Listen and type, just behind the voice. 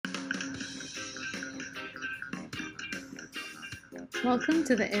Welcome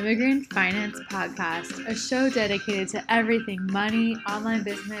to the Immigrant Finance Podcast, a show dedicated to everything money, online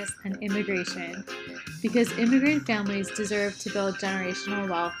business, and immigration, because immigrant families deserve to build generational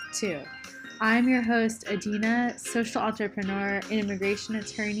wealth too. I'm your host, Adina, social entrepreneur, an immigration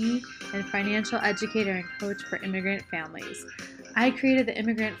attorney, and financial educator and coach for immigrant families. I created the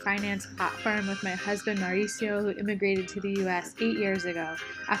Immigrant Finance platform with my husband Mauricio, who immigrated to the US 8 years ago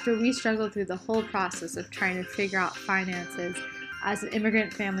after we struggled through the whole process of trying to figure out finances as an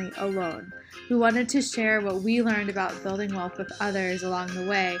immigrant family alone. We wanted to share what we learned about building wealth with others along the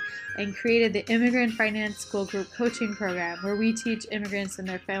way and created the Immigrant Finance School Group Coaching Program, where we teach immigrants and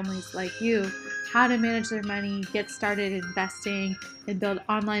their families like you how to manage their money, get started investing, and build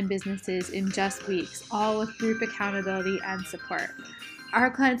online businesses in just weeks, all with group accountability and support.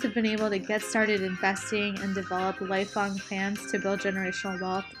 Our clients have been able to get started investing and develop lifelong plans to build generational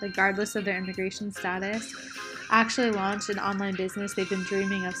wealth regardless of their immigration status, actually launch an online business they've been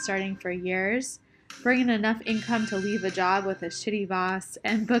dreaming of starting for years, bring in enough income to leave a job with a shitty boss,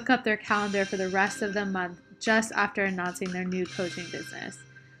 and book up their calendar for the rest of the month just after announcing their new coaching business.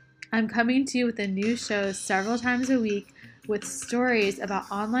 I'm coming to you with a new show several times a week with stories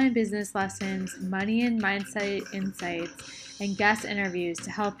about online business lessons, money and mindset insights, and guest interviews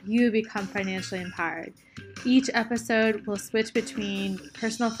to help you become financially empowered. Each episode will switch between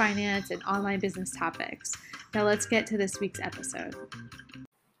personal finance and online business topics. Now let's get to this week's episode.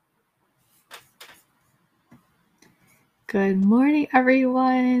 Good morning,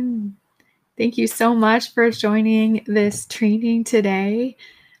 everyone. Thank you so much for joining this training today.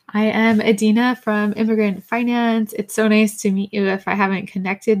 I am Adina from Immigrant Finance. It's so nice to meet you if I haven't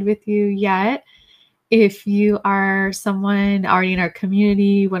connected with you yet. If you are someone already in our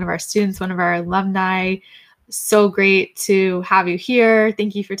community, one of our students, one of our alumni, so great to have you here.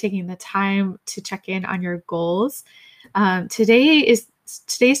 Thank you for taking the time to check in on your goals. Today's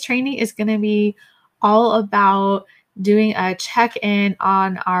training is going to be all about doing a check-in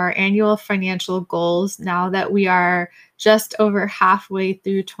on our annual financial goals now that we are just over halfway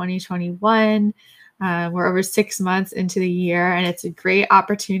through 2021. We're over 6 months into the year, and it's a great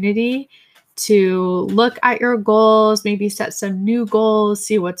opportunity to look at your goals, maybe set some new goals,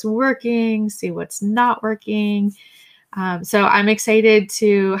 see what's working, see what's not working. So I'm excited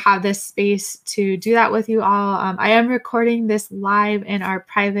to have this space to do that with you all. I am recording this live in our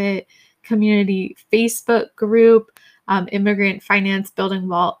private community Facebook group, Immigrant Finance Building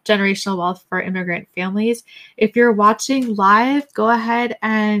Generational Wealth for Immigrant Families. If you're watching live, go ahead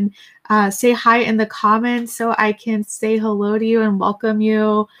and say hi in the comments so I can say hello to you and welcome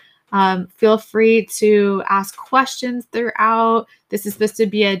you. Feel free to ask questions throughout. This is supposed to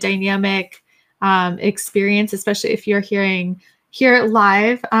be a dynamic experience, especially if you're here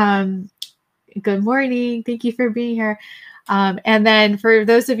live. Good morning. Thank you for being here. And then for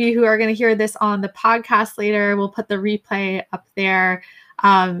those of you who are going to hear this on the podcast later, we'll put the replay up there.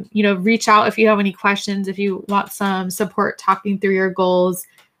 Reach out if you have any questions. If you want some support talking through your goals,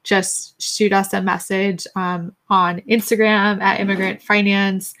 just shoot us a message on Instagram at Immigrant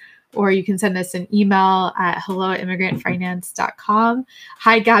Finance, or you can send us an email at hello@immigrantfinance.com.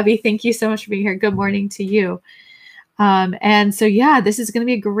 Hi, Gabby. Thank you so much for being here. Good morning to you. This is going to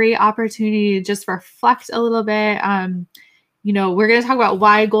be a great opportunity to just reflect a little bit. We're going to talk about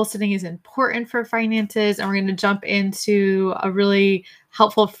why goal setting is important for finances, and we're going to jump into a really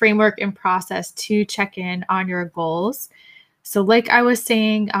helpful framework and process to check in on your goals. So like I was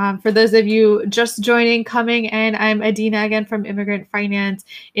saying, for those of you just joining, coming in, I'm Adina again from Immigrant Finance.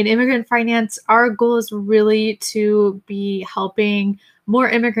 In Immigrant Finance, our goal is really to be helping more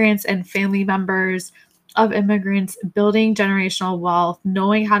immigrants and family members of immigrants building generational wealth,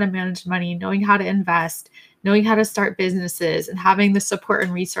 knowing how to manage money, knowing how to invest, knowing how to start businesses, and having the support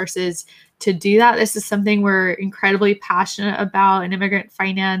and resources to do that. This is something we're incredibly passionate about in Immigrant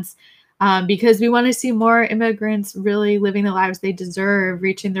Finance, because we want to see more immigrants really living the lives they deserve,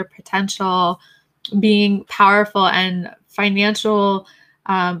 reaching their potential, being powerful, and financial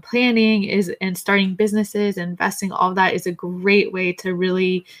planning and starting businesses, investing, all of that is a great way to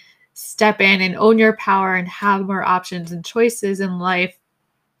really step in and own your power and have more options and choices in life,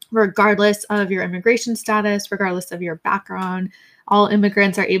 regardless of your immigration status, regardless of your background. All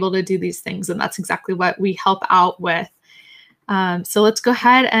immigrants are able to do these things, and that's exactly what we help out with. So let's go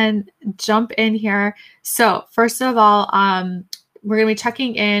ahead and jump in here. So first of all, we're going to be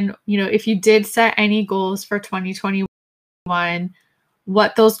checking in, if you did set any goals for 2021,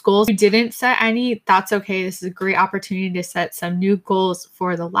 what those goals, if you didn't set any, that's okay. This is a great opportunity to set some new goals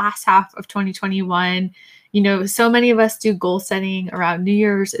for the last half of 2021. So many of us do goal setting around New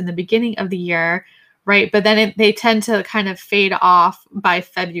Year's in the beginning of the year, right? But then they tend to kind of fade off by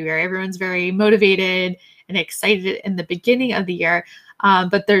February. Everyone's very motivated and excited in the beginning of the year.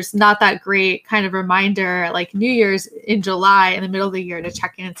 But there's not that great kind of reminder like New Year's in July in the middle of the year to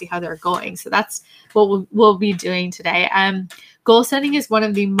check in and see how they're going. So that's what we'll be doing today. Goal setting is one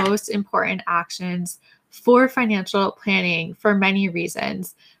of the most important actions for financial planning for many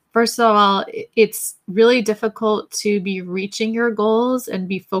reasons. First of all, it's really difficult to be reaching your goals and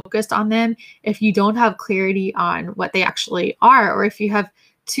be focused on them if you don't have clarity on what they actually are, or if you have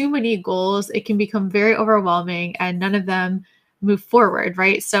too many goals, it can become very overwhelming and none of them move forward,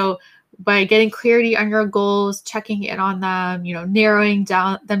 right? So by getting clarity on your goals, checking in on them, narrowing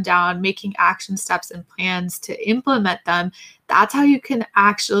them down, making action steps and plans to implement them, that's how you can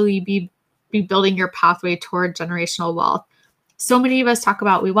actually be building your pathway toward generational wealth. So many of us talk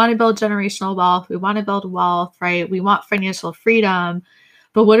about we want to build generational wealth, we want to build wealth, right? We want financial freedom,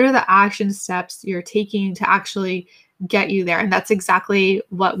 but what are the action steps you're taking to actually get you there? And that's exactly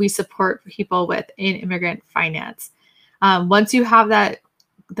what we support people with in Immigrant Finance. Once you have that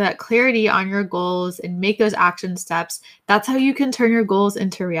clarity on your goals and make those action steps, that's how you can turn your goals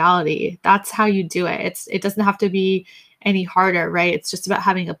into reality. That's how you do it. It doesn't have to be any harder, right? It's just about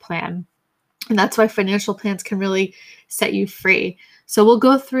having a plan. And that's why financial plans can really set you free. So we'll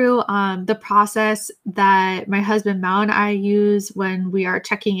go through the process that my husband Mao and I use when we are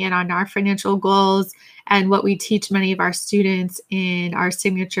checking in on our financial goals, and what we teach many of our students in our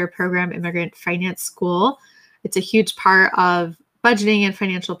signature program, Immigrant Finance School. It's a huge part of budgeting and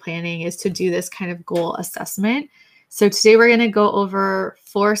financial planning is to do this kind of goal assessment. So today we're going to go over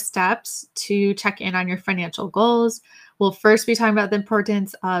 4 steps to check in on your financial goals. We'll first be talking about the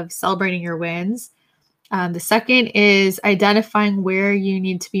importance of celebrating your wins. The second is identifying where you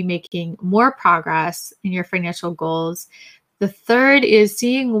need to be making more progress in your financial goals. The third is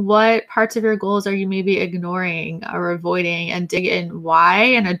seeing what parts of your goals are you maybe ignoring or avoiding, and dig in why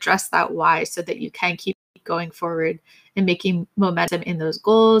and address that why so that you can keep going forward and making momentum in those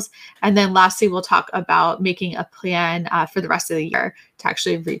goals. And then lastly, we'll talk about making a plan for the rest of the year to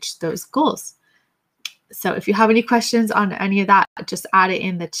actually reach those goals. So if you have any questions on any of that, just add it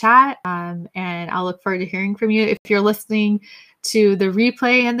in the chat, and I'll look forward to hearing from you. If you're listening to the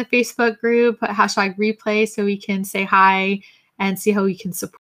replay in the Facebook group, put #replay so we can say hi and see how we can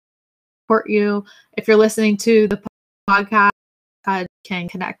support you. If you're listening to the podcast, can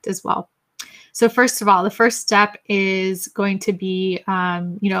connect as well. So first of all, the first step is going to be,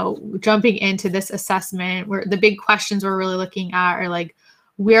 jumping into this assessment where the big questions we're really looking at are like,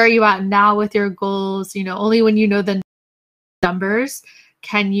 where are you at now with your goals? Only when you know the numbers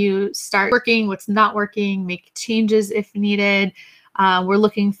can you start working, what's not working, make changes if needed. We're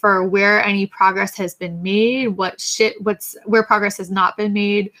looking for where any progress has been made, where progress has not been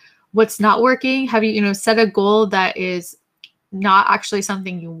made, what's not working. Have you, set a goal that is not actually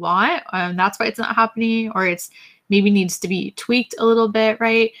something you want, that's why it's not happening, or it's maybe needs to be tweaked a little bit,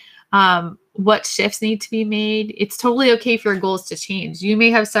 right? What shifts need to be made. It's totally okay for your goals to change. You may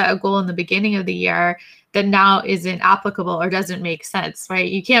have set a goal in the beginning of the year that now isn't applicable or doesn't make sense,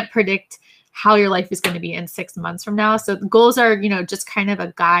 right? You can't predict how your life is going to be in 6 months from now. So goals are, just kind of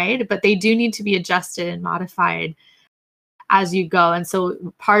a guide, but they do need to be adjusted and modified as you go. And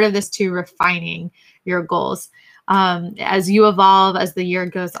so part of this too, refining your goals as you evolve as the year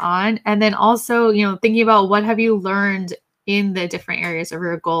goes on. And then also, thinking about what have you learned in the different areas of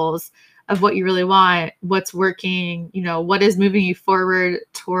your goals, of what you really want, what's working, what is moving you forward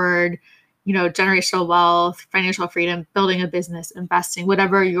toward, generational wealth, financial freedom, building a business, investing,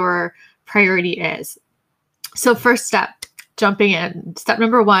 whatever your priority is. So first step, jumping in, step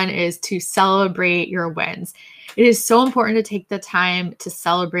number 1 is to celebrate your wins. It is so important to take the time to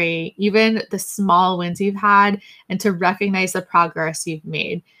celebrate even the small wins you've had and to recognize the progress you've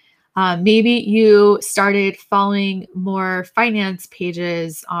made. Maybe you started following more finance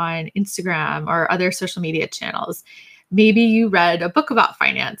pages on Instagram or other social media channels. Maybe you read a book about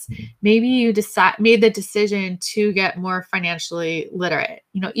finance. Maybe you made the decision to get more financially literate.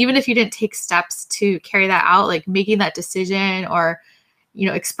 Even if you didn't take steps to carry that out, like making that decision or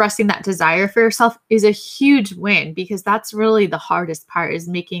expressing that desire for yourself is a huge win, because that's really the hardest part, is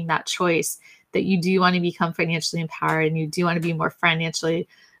making that choice that you do want to become financially empowered and you do want to be more financially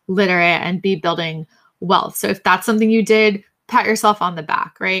literate and be building wealth. So if that's something you did, pat yourself on the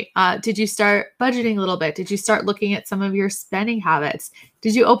back, right? Did you start budgeting a little bit? Did you start looking at some of your spending habits?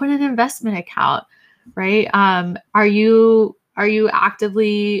 Did you open an investment account, right? Are you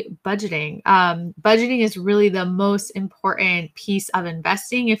actively budgeting? Budgeting is really the most important piece of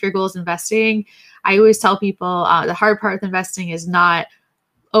investing. If your goal is investing, I always tell people the hard part with investing is not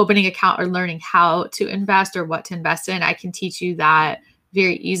opening account or learning how to invest or what to invest in, I can teach you that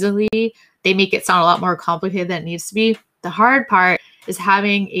very easily. They make it sound a lot more complicated than it needs to be. The hard part is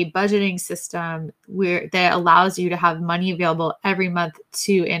having a budgeting system that allows you to have money available every month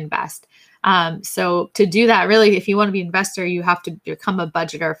to invest. So to do that, really, if you want to be an investor, you have to become a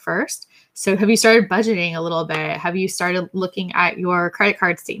budgeter first. So have you started budgeting a little bit? Have you started looking at your credit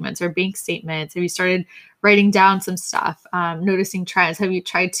card statements or bank statements? Have you started writing down some stuff, noticing trends? Have you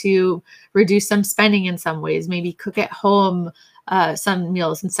tried to reduce some spending in some ways? Maybe cook at home some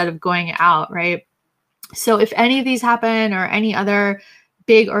meals instead of going out, right? So if any of these happen or any other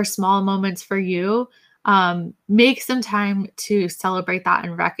big or small moments for you, make some time to celebrate that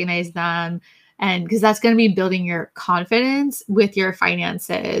and recognize them. And because that's going to be building your confidence with your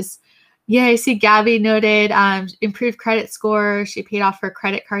finances. Yeah, I see Gabby noted improved credit score. She paid off her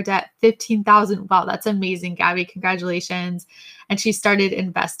credit card debt, $15,000. Wow, that's amazing, Gabby. Congratulations. And she started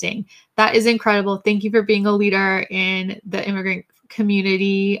investing. That is incredible. Thank you for being a leader in the immigrant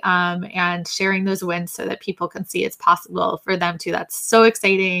community and sharing those wins so that people can see it's possible for them too. That's so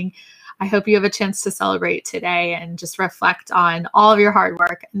exciting. I hope you have a chance to celebrate today and just reflect on all of your hard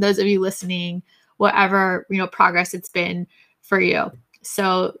work. And those of you listening, whatever, progress it's been for you.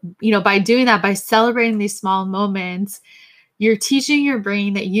 So, by doing that, by celebrating these small moments, you're teaching your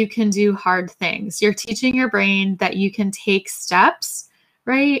brain that you can do hard things. You're teaching your brain that you can take steps,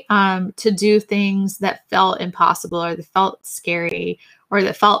 right? To do things that felt impossible or that felt scary or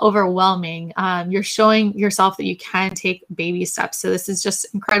that felt overwhelming. You're showing yourself that you can take baby steps. So this is just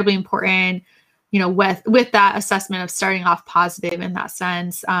incredibly important, with that assessment of starting off positive in that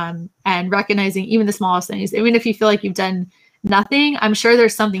sense, and recognizing even the smallest things. Even if you feel like you've done nothing, I'm sure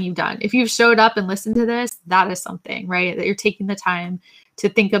there's something you've done. If you've showed up and listened to this, that is something, right? That you're taking the time to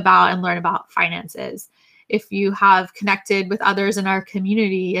think about and learn about finances. If you have connected with others in our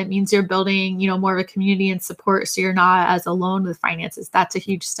community, it means you're building, more of a community and support. So you're not as alone with finances. That's a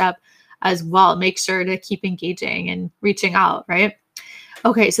huge step as well. Make sure to keep engaging and reaching out, right?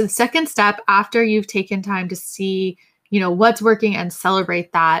 Okay. So the second step after you've taken time to see, what's working and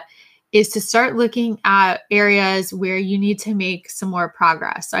celebrate that is to start looking at areas where you need to make some more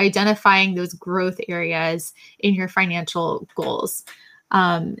progress. So identifying those growth areas in your financial goals.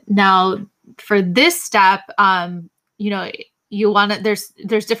 Now, for this step, you want to,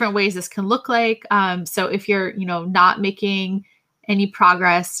 there's different ways this can look like. So if you're, not making any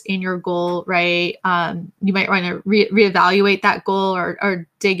progress in your goal, right, you might want to reevaluate that goal or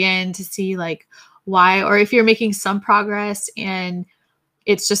dig in to see like why, or if you're making some progress and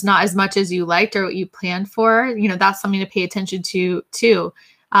it's just not as much as you liked or what you planned for, that's something to pay attention to too.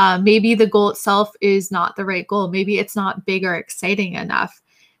 Maybe the goal itself is not the right goal. Maybe it's not big or exciting enough.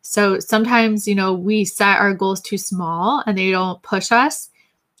 So sometimes, we set our goals too small and they don't push us.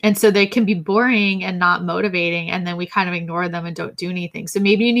 And so they can be boring and not motivating. And then we kind of ignore them and don't do anything. So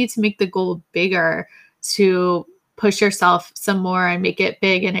maybe you need to make the goal bigger to push yourself some more and make it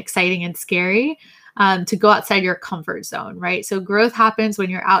big and exciting and scary. To go outside your comfort zone, right? So growth happens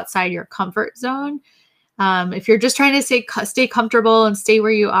when you're outside your comfort zone. If you're just trying to stay comfortable and stay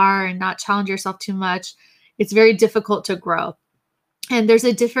where you are and not challenge yourself too much, it's very difficult to grow. And there's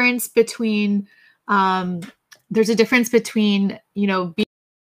a difference between,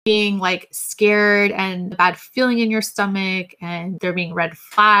 being like scared and a bad feeling in your stomach and there being red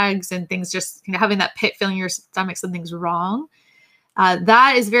flags and things just having that pit feeling in your stomach, something's wrong.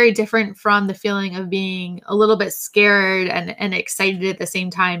 That is very different from the feeling of being a little bit scared and excited at the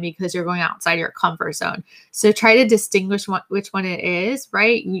same time because you're going outside your comfort zone. So try to distinguish which one it is,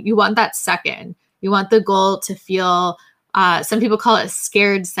 right? You want that second. You want the goal to feel, some people call it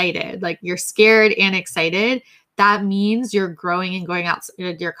scared sighted, like you're scared and excited. That means you're growing and going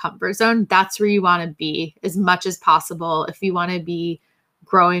outside your comfort zone. That's where you want to be as much as possible if you want to be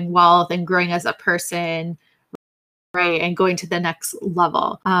growing wealth and growing as a person, right, and going to the next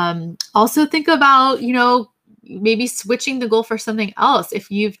level. Also think about, maybe switching the goal for something else.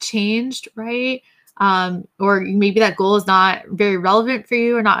 If you've changed, right, or maybe that goal is not very relevant for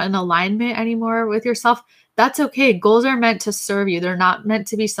you or not in alignment anymore with yourself, that's okay. Goals are meant to serve you. They're not meant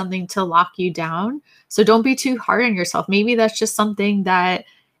to be something to lock you down. So don't be too hard on yourself. Maybe that's just something that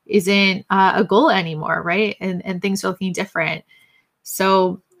isn't a goal anymore, right? And things are looking different.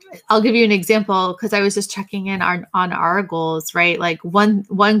 So I'll give you an example because I was just checking in on our goals, right? Like one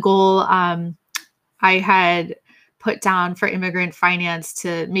goal I had put down for immigrant finance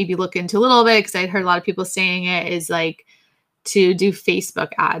to maybe look into a little bit because I'd heard a lot of people saying it is like to do Facebook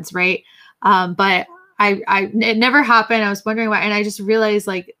ads, right? But it never happened. I was wondering why, and I just realized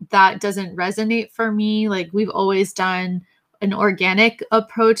like that doesn't resonate for me. Like we've always done an organic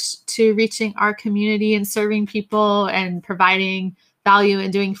approach to reaching our community and serving people and providing value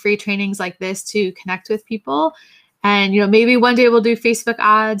and doing free trainings like this to connect with people. And, maybe one day we'll do Facebook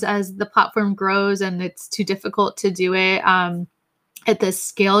ads as the platform grows and it's too difficult to do it at this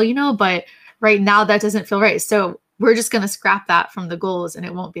scale, but right now that doesn't feel right. So we're just going to scrap that from the goals and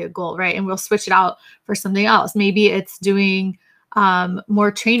it won't be a goal, right? And we'll switch it out for something else. Maybe it's doing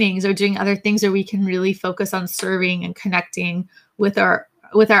more trainings or doing other things where we can really focus on serving and connecting with our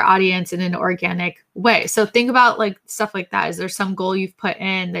audience in an organic way. So think about like stuff like that. Is there some goal you've put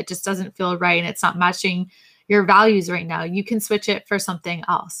in that just doesn't feel right and it's not matching your values right now? You can switch it for something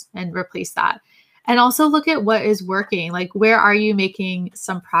else and replace that. And also look at what is working. Like, where are you making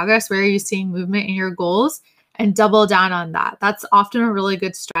some progress? Where are you seeing movement in your goals? And double down on that. That's often a really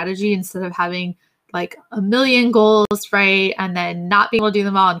good strategy instead of having like a million goals, right? And then not being able to do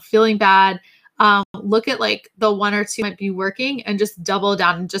them all and feeling bad. Look at like the one or two might be working and just double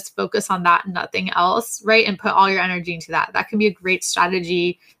down and just focus on that and nothing else, right? And put all your energy into that. That can be a great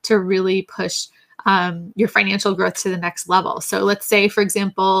strategy to really push your financial growth to the next level. So let's say, for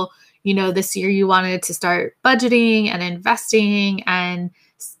example, this year you wanted to start budgeting and investing and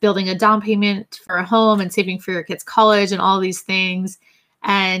building a down payment for a home and saving for your kids' college and all these things.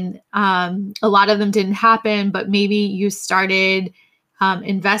 And a lot of them didn't happen, but maybe you started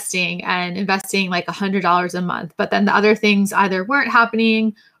investing like $100 a month, but then the other things either weren't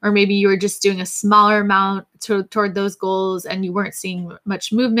happening, or maybe you were just doing a smaller amount toward those goals and you weren't seeing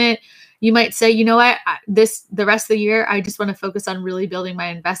much movement. You might say, you know what, the rest of the year, I just want to focus on really building my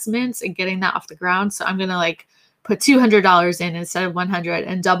investments and getting that off the ground. So I'm going to like put $200 in instead of 100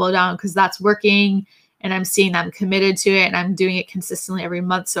 and double down because that's working and I'm seeing them committed to it and I'm doing it consistently every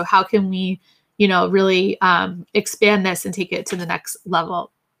month. So how can we, really expand this and take it to the next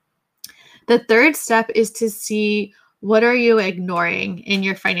level? The third step is to see, what are you ignoring in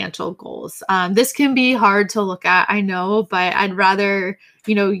your financial goals? This can be hard to look at, I know, but I'd rather,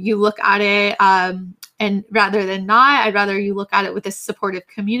 you look at it and rather than not, I'd rather you look at it with a supportive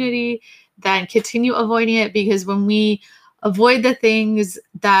community than continue avoiding it. Because when we avoid the things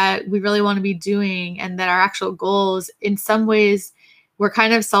that we really want to be doing and that are actual goals, in some ways, we're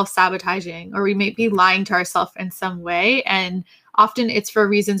kind of self-sabotaging, or we may be lying to ourselves in some way. And often it's for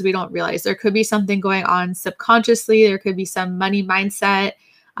reasons we don't realize. There could be something going on subconsciously. There could be some money mindset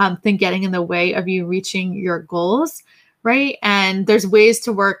thing getting in the way of you reaching your goals, right? And there's ways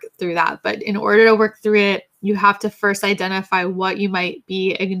to work through that. But in order to work through it, you have to first identify what you might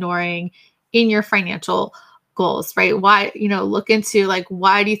be ignoring in your financial goals, right? Why, look into like,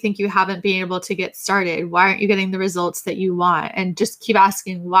 why do you think you haven't been able to get started? Why aren't you getting the results that you want? And just keep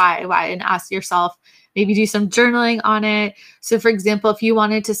asking why, and ask yourself, maybe do some journaling on it. So for example, if you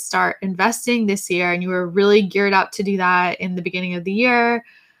wanted to start investing this year and you were really geared up to do that in the beginning of the year,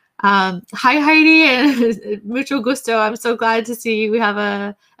 hi Heidi and mucho gusto. I'm so glad to see we have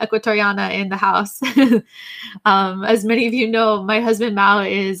a Ecuatoriana in the house. As many of you know, my husband Mao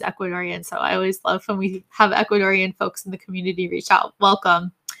is Ecuadorian, so I always love when we have Ecuadorian folks in the community reach out.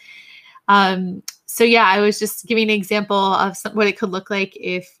 Welcome. So yeah, I was just giving an example of what it could look like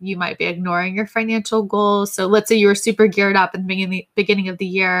if you might be ignoring your financial goals. So let's say you were super geared up in the beginning of the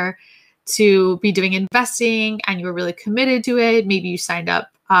year to be doing investing and you were really committed to it. Maybe you signed up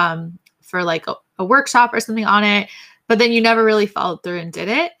for like a workshop or something on it, but then you never really followed through and did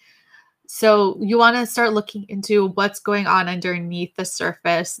it. So you want to start looking into what's going on underneath the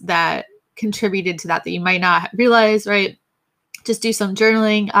surface that contributed to that you might not realize, right? Just do some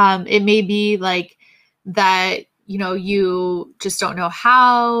journaling. It may be like that, you just don't know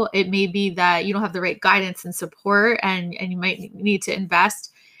how. It may be that you don't have the right guidance and support, and you might need to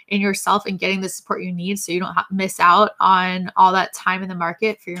invest in yourself and getting the support you need so you don't miss out on all that time in the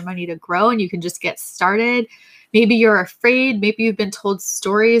market for your money to grow and you can just get started. Maybe you're afraid. Maybe you've been told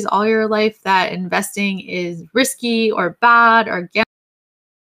stories all your life that investing is risky or bad or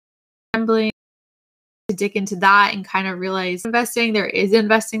gambling. To dig into that and kind of realize there is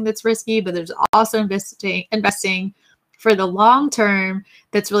investing that's risky, but there's also investing for the long term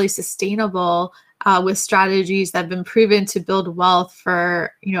that's really sustainable with strategies that have been proven to build wealth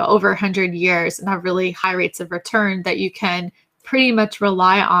for over 100 years and have really high rates of return that you can pretty much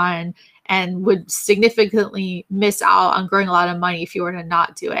rely on and would significantly miss out on growing a lot of money if you were to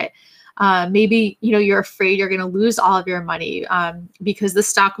not do it. Maybe you're afraid you're going to lose all of your money because the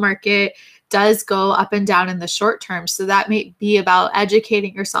stock market does go up and down in the short term. So that may be about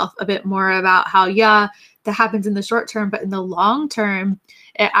educating yourself a bit more about how, that happens in the short term, but in the long term,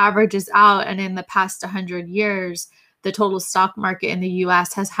 it averages out. And in the past 100 years, the total stock market in the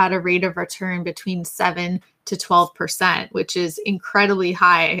US has had a rate of return between 7 to 12%, which is incredibly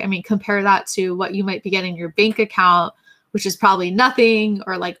high. I mean, compare that to what you might be getting in your bank account, which is probably nothing,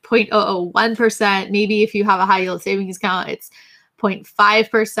 or like 0.001%. Maybe if you have a high yield savings account, it's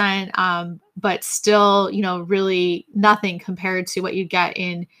 0.5%, but still, really nothing compared to what you get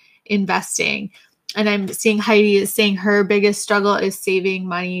in investing. And I'm seeing Heidi is saying her biggest struggle is saving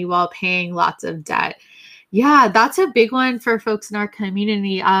money while paying lots of debt. Yeah, that's a big one for folks in our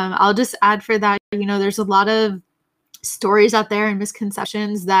community. I'll just add for that, there's a lot of stories out there and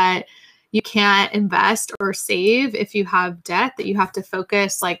misconceptions that you can't invest or save if you have debt, that you have to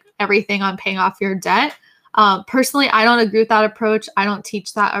focus like everything on paying off your debt. Personally, I don't agree with that approach. I don't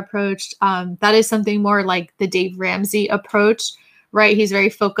teach that approach. That is something more like the Dave Ramsey approach, right? He's very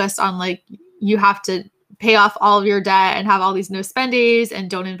focused on like, you have to pay off all of your debt and have all these no spend days and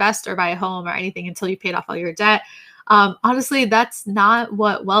don't invest or buy a home or anything until you paid off all your debt. Honestly, that's not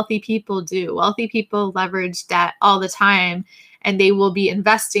what wealthy people do. Wealthy people leverage debt all the time, and they will be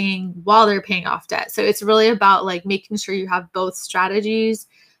investing while they're paying off debt. So it's really about like making sure you have both strategies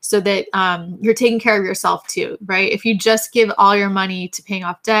so that you're taking care of yourself too, right? If you just give all your money to paying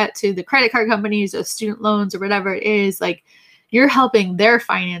off debt to the credit card companies or student loans or whatever it is, like you're helping their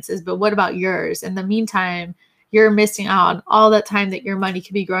finances, but what about yours? In the meantime, you're missing out on all that time that your money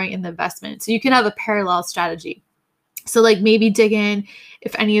could be growing in the investment. So you can have a parallel strategy. So like maybe dig in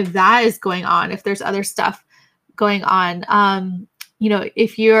if any of that is going on, if there's other stuff going on.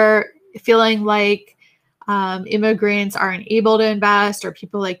 If you're feeling like immigrants aren't able to invest, or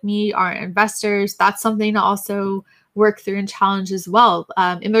people like me aren't investors, that's something to also work through and challenge as well.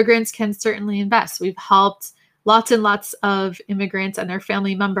 Immigrants can certainly invest. We've helped lots and lots of immigrants and their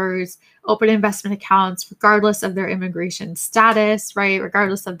family members open investment accounts, regardless of their immigration status, right?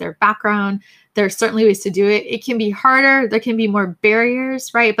 Regardless of their background. There's certainly ways to do it. It can be harder. There can be more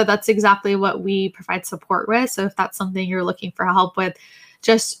barriers, right? But that's exactly what we provide support with. So if that's something you're looking for help with,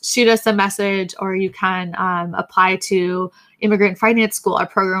 just shoot us a message, or you can apply to Immigrant Finance School, our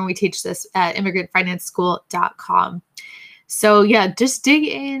program. We teach this at immigrantfinanceschool.com. So yeah, just dig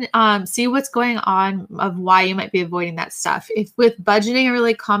in, see what's going on of why you might be avoiding that stuff. If with budgeting, a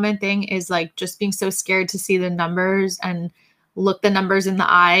really common thing is like just being so scared to see the numbers and look the numbers in the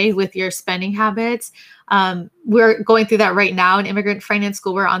eye with your spending habits. We're going through that right now in Immigrant Finance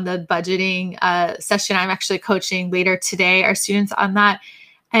School. We're on the budgeting session. I'm actually coaching later today our students on that.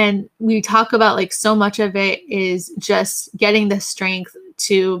 And we talk about like so much of it is just getting the strength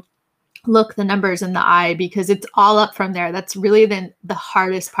to look the numbers in the eye, because it's all up from there. That's really the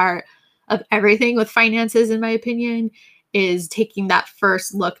hardest part of everything with finances, in my opinion, is taking that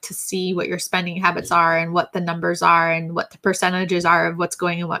first look to see what your spending habits are and what the numbers are and what the percentages are of what's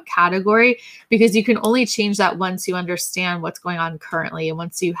going in what category, because you can only change that once you understand what's going on currently. And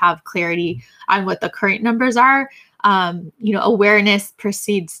once you have clarity on what the current numbers are, awareness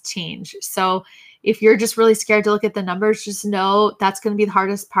precedes change. So if you're just really scared to look at the numbers, just know that's going to be the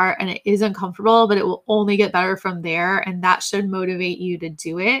hardest part, and it is uncomfortable, but it will only get better from there. And that should motivate you to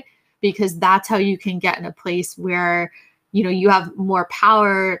do it, because that's how you can get in a place where, you have more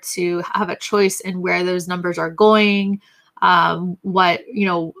power to have a choice in where those numbers are going, what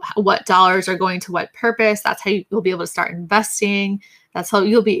dollars are going to what purpose. That's how you'll be able to start investing. That's how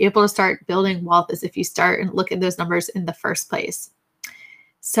you'll be able to start building wealth, is if you start and look at those numbers in the first place.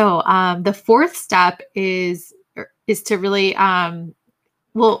 So the fourth step is to really, in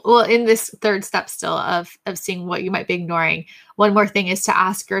this third step still of seeing what you might be ignoring, one more thing is to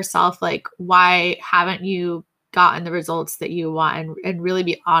ask yourself, like, why haven't you gotten the results that you want, and really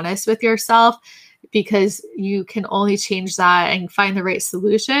be honest with yourself, because you can only change that and find the right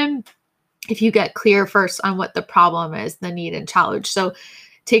solution if you get clear first on what the problem is, the need and challenge. So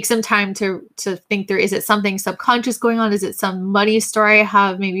take some time to think through, is it something subconscious going on? Is it some money story I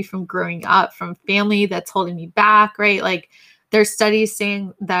have maybe from growing up, from family, that's holding me back, right? Like there's studies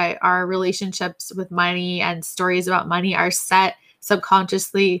saying that our relationships with money and stories about money are set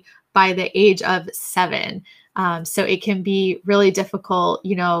subconsciously by the age of 7. So it can be really difficult,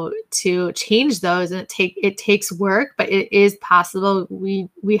 to change those, and it takes work, but it is possible.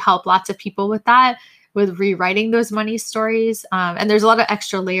 We help lots of people with that, with rewriting those money stories. And there's a lot of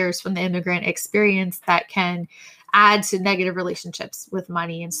extra layers from the immigrant experience that can add to negative relationships with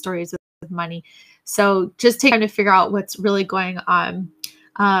money and stories with money. So just take time to figure out what's really going on.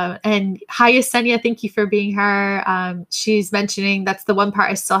 And hi, Yesenia, thank you for being here. She's mentioning that's the one part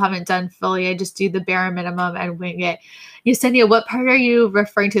I still haven't done fully. I just do the bare minimum and wing it. Yesenia, what part are you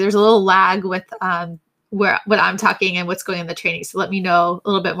referring to? There's a little lag with what I'm talking and what's going in the training. So let me know a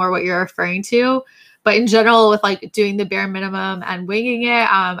little bit more what you're referring to. But in general, with like doing the bare minimum and winging it,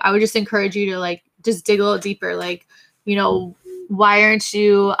 I would just encourage you to like just dig a little deeper. Like, why aren't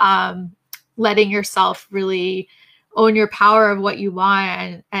you letting yourself really own your power of what you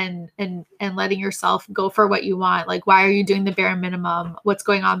want and letting yourself go for what you want? Like, why are you doing the bare minimum? What's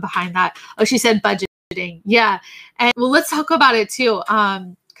going on behind that? Oh, she said budgeting. Yeah. And well, let's talk about it too.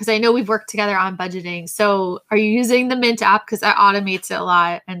 Because I know we've worked together on budgeting. So are you using the Mint app? Because that automates it a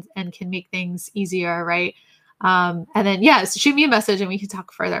lot and can make things easier, right? And then, so shoot me a message and we can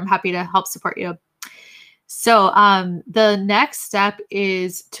talk further. I'm happy to help support you. So the next step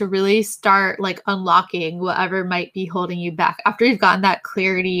is to really start like unlocking whatever might be holding you back. After you've gotten that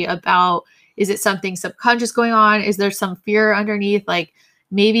clarity about, is it something subconscious going on? Is there some fear underneath? Like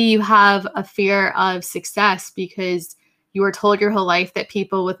maybe you have a fear of success because you were told your whole life that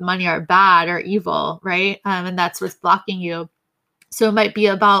people with money are bad or evil, right? And that's what's blocking you. So it might be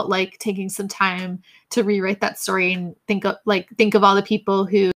about like taking some time to rewrite that story and think of all the people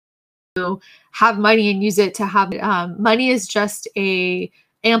who have money and use it to have money is just a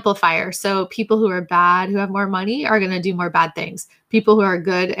amplifier. So people who are bad, who have more money, are going to do more bad things. People who are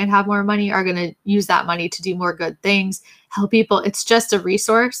good and have more money are going to use that money to do more good things, help people. It's just a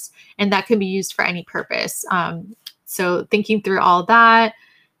resource, and that can be used for any purpose. So thinking through all that.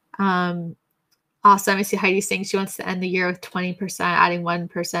 Awesome. I see Heidi saying she wants to end the year with 20%, adding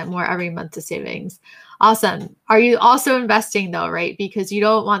 1% more every month to savings. Awesome. Are you also investing though, right? Because you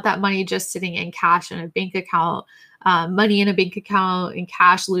don't want that money just sitting in cash in a bank account. Money in a bank account and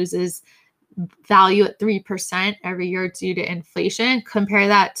cash loses value at 3% every year due to inflation. Compare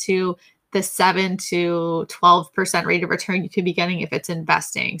that to the 7 to 12% rate of return you could be getting if it's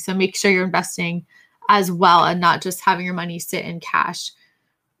investing. So make sure you're investing as well and not just having your money sit in cash,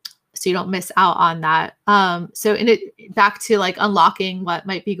 so you don't miss out on that. So back to like unlocking what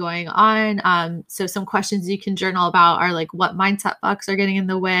might be going on. So some questions you can journal about are like, what mindset blocks are getting in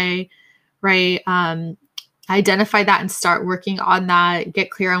the way, right? Identify that and start working on that.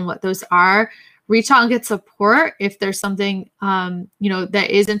 Get clear on what those are. Reach out and get support if there's something, that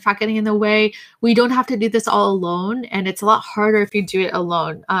is in fact getting in the way. We don't have to do this all alone, and it's a lot harder if you do it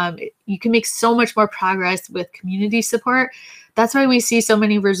alone. You can make so much more progress with community support. That's why we see so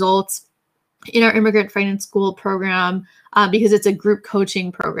many results in our Immigrant Finance School program, because it's a group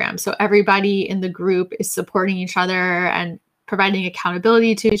coaching program. So everybody in the group is supporting each other and providing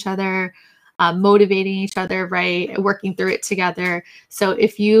accountability to each other, motivating each other, right? Working through it together. So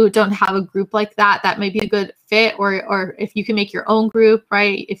if you don't have a group like that, that may be a good fit, or if you can make your own group,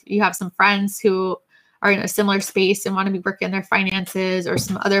 right? If you have some friends who are in a similar space and want to be working on their finances, or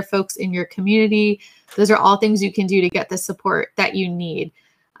some other folks in your community, those are all things you can do to get the support that you need.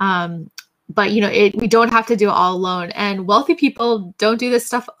 But we don't have to do it all alone. And wealthy people don't do this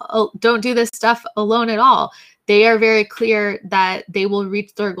stuff alone at all. They are very clear that they will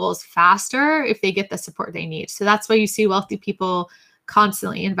reach their goals faster if they get the support they need. So that's why you see wealthy people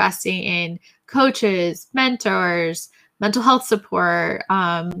constantly investing in coaches, mentors, mental health support,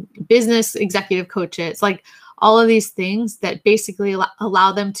 business executive coaches, like all of these things that basically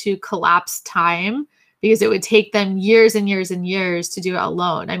allow them to collapse time, because it would take them years and years and years to do it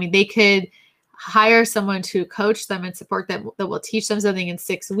alone. I mean, they could hire someone to coach them and support them that will teach them something in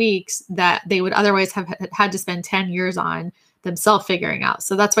 6 weeks that they would otherwise have had to spend 10 years on themselves figuring out.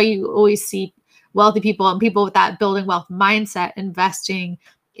 So that's why you always see wealthy people and people with that building wealth mindset investing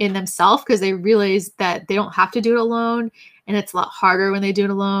in themselves, because they realize that they don't have to do it alone, and it's a lot harder when they do it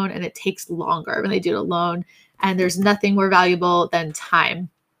alone, and it takes longer when they do it alone. And there's nothing more valuable than time.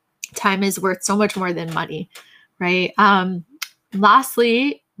 Time is worth so much more than money, right?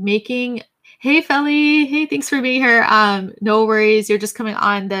 Lastly, hey Felly, hey, thanks for being here. No worries, you're just coming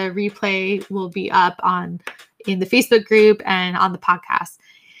on. The replay will be up in the Facebook group and on the podcast.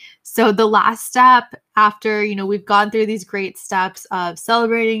 So the last step after, we've gone through these great steps of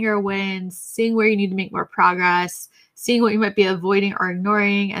celebrating your wins, seeing where you need to make more progress, seeing what you might be avoiding or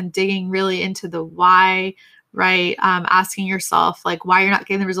ignoring, and digging really into the why, right? Asking yourself like why you're not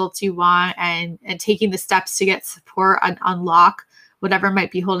getting the results you want, and taking the steps to get support and unlock whatever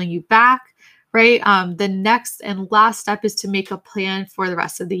might be holding you back, right? The next and last step is to make a plan for the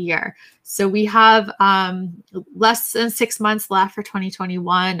rest of the year. So we have less than 6 months left for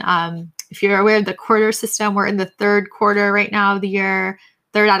 2021. If you're aware of the quarter system, we're in the third quarter right now of the year,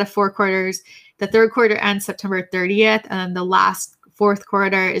 third out of 4 quarters. The third quarter ends September 30th, and then the last fourth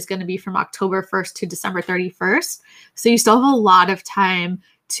quarter is going to be from October 1st to December 31st. So you still have a lot of time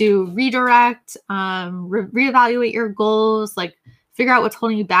to redirect, reevaluate your goals, like figure out what's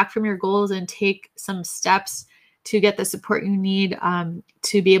holding you back from your goals, and take some steps to get the support you need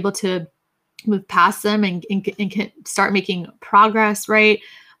to be able to move past them and start making progress, right?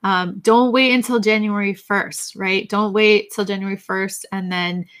 Don't wait until January 1st, right? Don't wait till January 1st and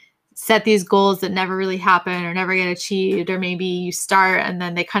then set these goals that never really happen or never get achieved, or maybe you start and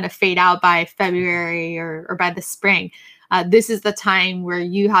then they kind of fade out by February or by the spring. This is the time where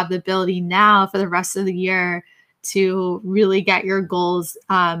you have the ability now for the rest of the year to really get your goals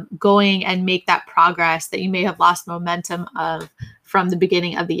going and make that progress that you may have lost momentum of from the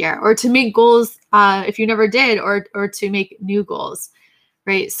beginning of the year, or to make goals if you never did, or to make new goals,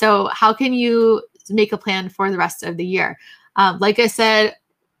 right? So how can you make a plan for the rest of the year? Like I said,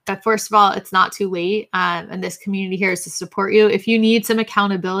 first of all, it's not too late, and this community here is to support you. If you need some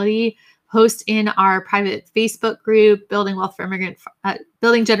accountability, post in our private Facebook group, Building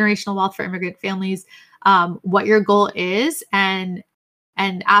Generational Wealth for Immigrant Families, what your goal is, and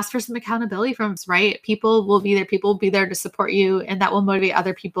ask for some accountability from us, right? People will be there. People will be there to support you, and that will motivate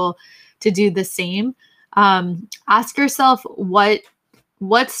other people to do the same. Ask yourself what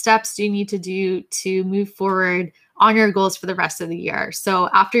steps do you need to do to move forward on your goals for the rest of the year. So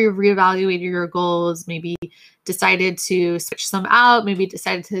after you've reevaluated your goals, maybe decided to switch some out, maybe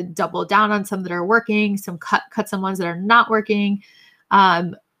decided to double down on some that are working, cut some ones that are not working.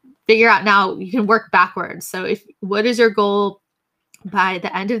 Figure out now, you can work backwards. So what is your goal by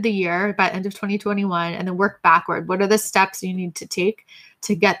the end of the year, by the end of 2021, and then work backward. What are the steps you need to take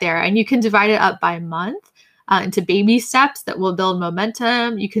to get there? And you can divide it up by month into baby steps that will build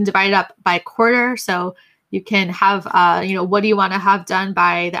momentum. You can divide it up by quarter. So you can have, what do you want to have done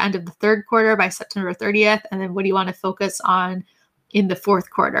by the end of the third quarter, by September 30th? And then what do you want to focus on in the fourth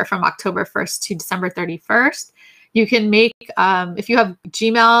quarter from October 1st to December 31st? You can make, if you have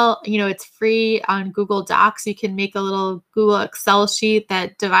Gmail, it's free on Google Docs. You can make a little Google Excel sheet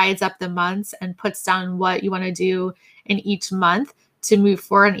that divides up the months and puts down what you want to do in each month to move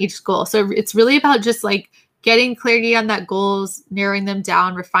forward on each goal. So it's really about just like getting clarity on that goals, narrowing them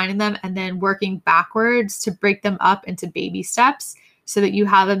down, refining them, and then working backwards to break them up into baby steps so that you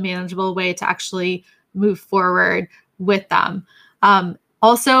have a manageable way to actually move forward with them.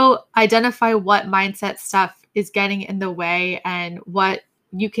 Also, identify what mindset stuff is getting in the way and what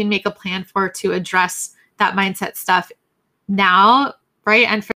you can make a plan for to address that mindset stuff now, right?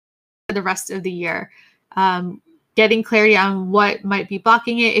 And for the rest of the year. Getting clarity on what might be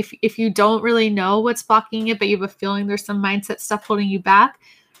blocking it. If you don't really know what's blocking it, but you have a feeling there's some mindset stuff holding you back,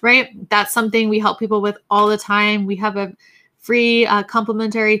 right? That's something we help people with all the time. We have a free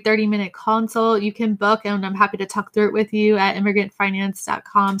complimentary 30-minute consult you can book, and I'm happy to talk through it with you at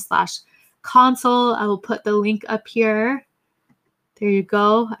immigrantfinance.com/consult. I will put the link up here. There you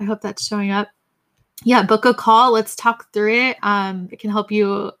go. I hope that's showing up. Yeah, book a call. Let's talk through it. It can help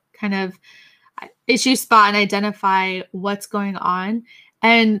you kind of issue spot and identify what's going on,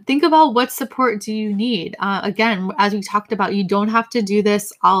 and think about what support do you need. Again, as we talked about, you don't have to do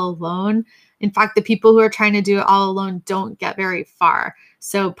this all alone. In fact, the people who are trying to do it all alone don't get very far.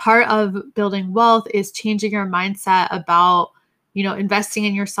 So part of building wealth is changing your mindset about, investing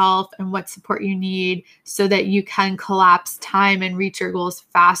in yourself and what support you need so that you can collapse time and reach your goals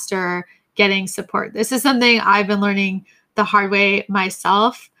faster, getting support. This is something I've been learning the hard way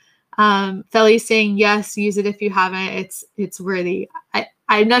myself. Feli's saying, yes, use it if you haven't. It's worthy.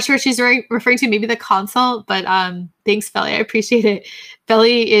 I'm not sure she's referring to maybe the consult, but thanks, Feli. I appreciate it.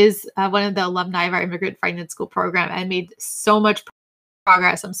 Feli is one of the alumni of our Immigrant Finance School program and made so much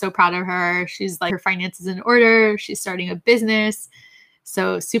progress. I'm so proud of her. She's like, her finances in order. She's starting a business.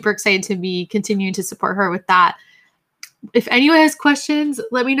 So super excited to be continuing to support her with that. If anyone has questions,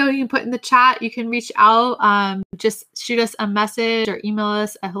 let me know. You can put in the chat. You can reach out. Just shoot us a message or email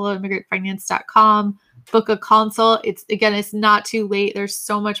us at hello@immigrantfinance.com. Book a consult. It's not too late. There's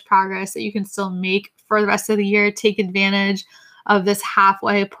so much progress that you can still make for the rest of the year. Take advantage of this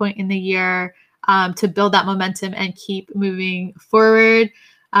halfway point in the year to build that momentum and keep moving forward.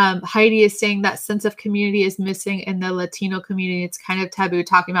 Heidi is saying that sense of community is missing in the Latino community. It's kind of taboo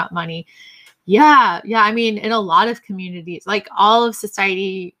talking about money. Yeah. I mean, in a lot of communities, like all of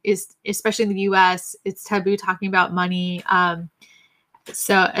society is, especially in the US, it's taboo talking about money. And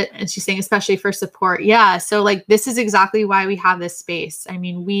she's saying, especially for support. Yeah. So like, this is exactly why we have this space. I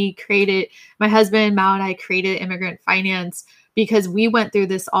mean, my husband, Mao, and I created Immigrant Finance because we went through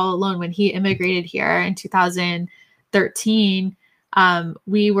this all alone when he immigrated here in 2013.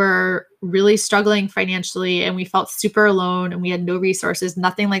 We were really struggling financially and we felt super alone and we had no resources.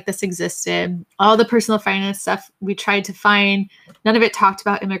 Nothing like this existed. All the personal finance stuff we tried to find, none of it talked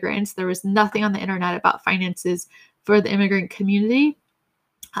about immigrants. There was nothing on the internet about finances for the immigrant community.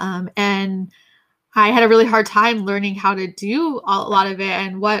 And I had a really hard time learning how to do a lot of it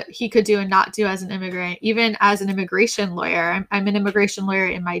and what he could do and not do as an immigrant. Even as an immigration lawyer, I'm an immigration lawyer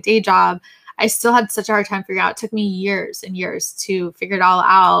in my day job. I still had such a hard time figuring out. It took me years and years to figure it all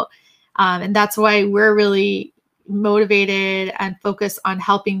out. And that's why we're really motivated and focused on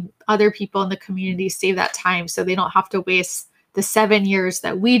helping other people in the community save that time so they don't have to waste the 7 years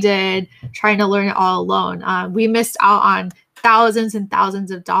that we did trying to learn it all alone. We missed out on thousands and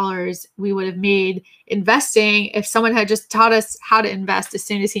thousands of dollars we would have made investing if someone had just taught us how to invest as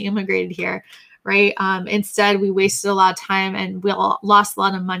soon as he immigrated here, right? Instead, we wasted a lot of time and we lost a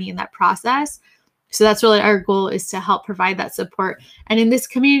lot of money in that process. So that's really our goal, is to help provide that support. And in this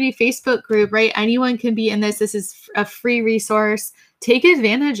community Facebook group, right, anyone can be in this. This is a free resource. Take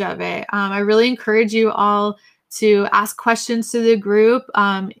advantage of it. I really encourage you all to ask questions to the group,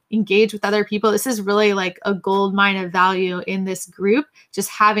 engage with other people. This is really like a gold mine of value in this group, just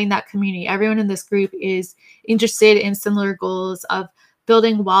having that community. Everyone in this group is interested in similar goals of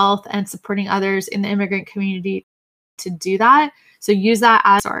building wealth and supporting others in the immigrant community to do that. So use that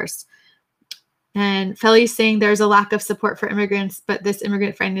as a source. And Feli's saying there's a lack of support for immigrants, but this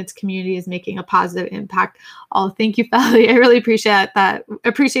immigrant finance community is making a positive impact. Oh, thank you, Feli. I really appreciate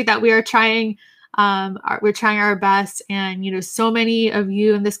that. We are trying. We're trying our best, and so many of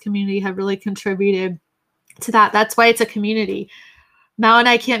you in this community have really contributed to that. That's why it's a community. Mao and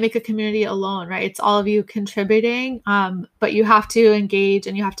I can't make a community alone, right? It's all of you contributing, but you have to engage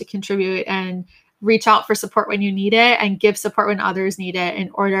and you have to contribute and reach out for support when you need it and give support when others need it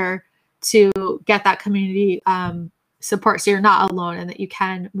in order to get that community support, so you're not alone and that you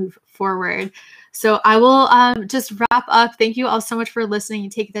can move forward. So I will just wrap up. Thank you all so much for listening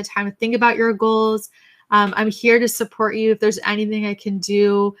and taking the time to think about your goals. I'm here to support you. If there's anything I can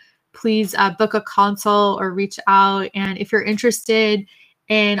do, please book a consult or reach out. And if you're interested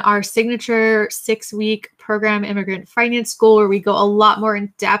in our signature 6-week program, Immigrant Finance School, where we go a lot more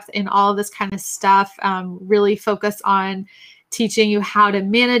in depth in all of this kind of stuff, really focus on teaching you how to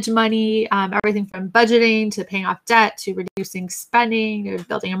manage money, everything from budgeting to paying off debt to reducing spending or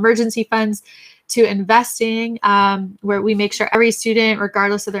building emergency funds to investing, where we make sure every student,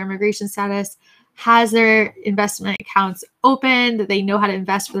 regardless of their immigration status, has their investment accounts open, that they know how to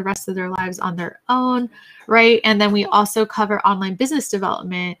invest for the rest of their lives on their own, right? And then we also cover online business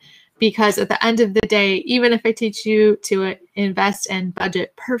development, because at the end of the day, even if I teach you to invest and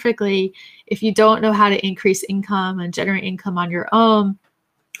budget perfectly, if you don't know how to increase income and generate income on your own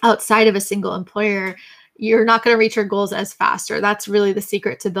outside of a single employer, you're not going to reach your goals as faster. That's really the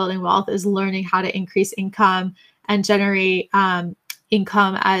secret to building wealth, is learning how to increase income and generate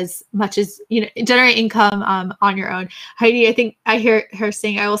income as much as, generate income on your own. Heidi, I think I hear her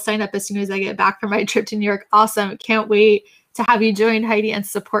saying, I will sign up as soon as I get back from my trip to New York. Awesome. Can't wait to have you join, Heidi, and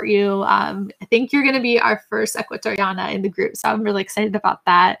support you. I think you're going to be our first Ecuatoriana in the group, so I'm really excited about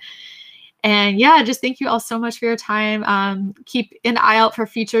that. And yeah, just thank you all so much for your time. Keep an eye out for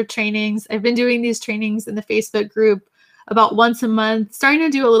future trainings. I've been doing these trainings in the Facebook group about once a month, starting to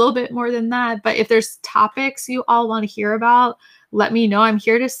do a little bit more than that. But if there's topics you all want to hear about, let me know. I'm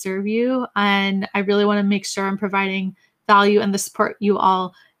here to serve you. And I really want to make sure I'm providing value and the support you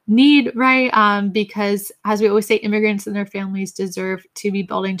all need, right? Because as we always say, immigrants and their families deserve to be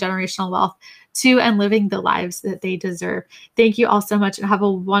building generational wealth too and living the lives that they deserve. Thank you all so much and have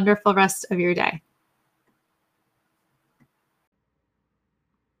a wonderful rest of your day.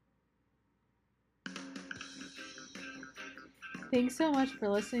 Thanks so much for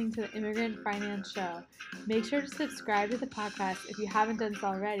listening to the Immigrant Finance Show. Make sure to subscribe to the podcast if you haven't done so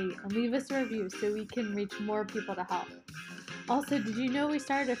already, and leave us a review so we can reach more people to help. Also, did you know we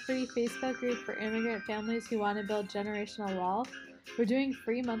started a free Facebook group for immigrant families who want to build generational wealth? We're doing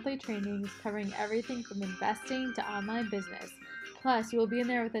free monthly trainings covering everything from investing to online business. Plus, you will be in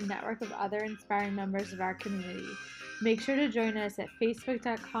there with a network of other inspiring members of our community. Make sure to join us at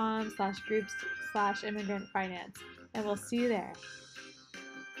facebook.com/groups/immigrantfinance, and we'll see you there.